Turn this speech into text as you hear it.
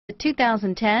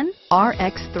2010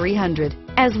 RX 300.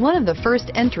 As one of the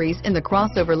first entries in the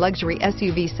crossover luxury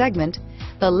SUV segment,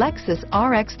 the Lexus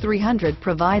RX 300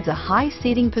 provides a high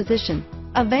seating position,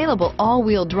 available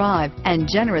all-wheel drive, and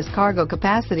generous cargo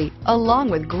capacity, along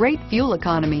with great fuel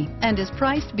economy, and is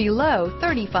priced below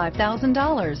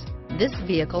 $35,000. This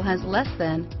vehicle has less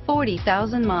than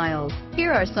 40,000 miles.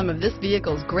 Here are some of this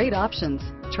vehicle's great options: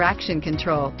 traction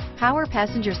control, power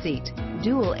passenger seat,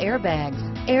 dual airbags,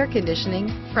 air conditioning,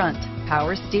 front,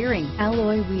 power steering,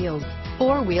 alloy wheels,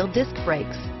 four-wheel disc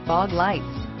brakes, fog lights,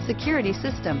 security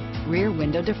system, rear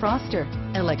window defroster,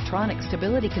 electronic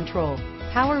stability control,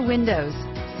 power windows,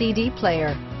 CD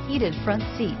player, heated front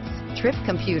seats, trip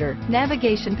computer,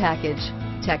 navigation package,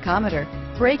 tachometer,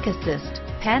 brake assist,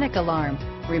 panic alarm,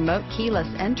 remote keyless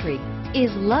entry.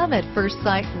 Is love at first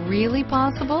sight really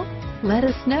possible? Let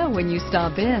us know when you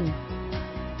stop in.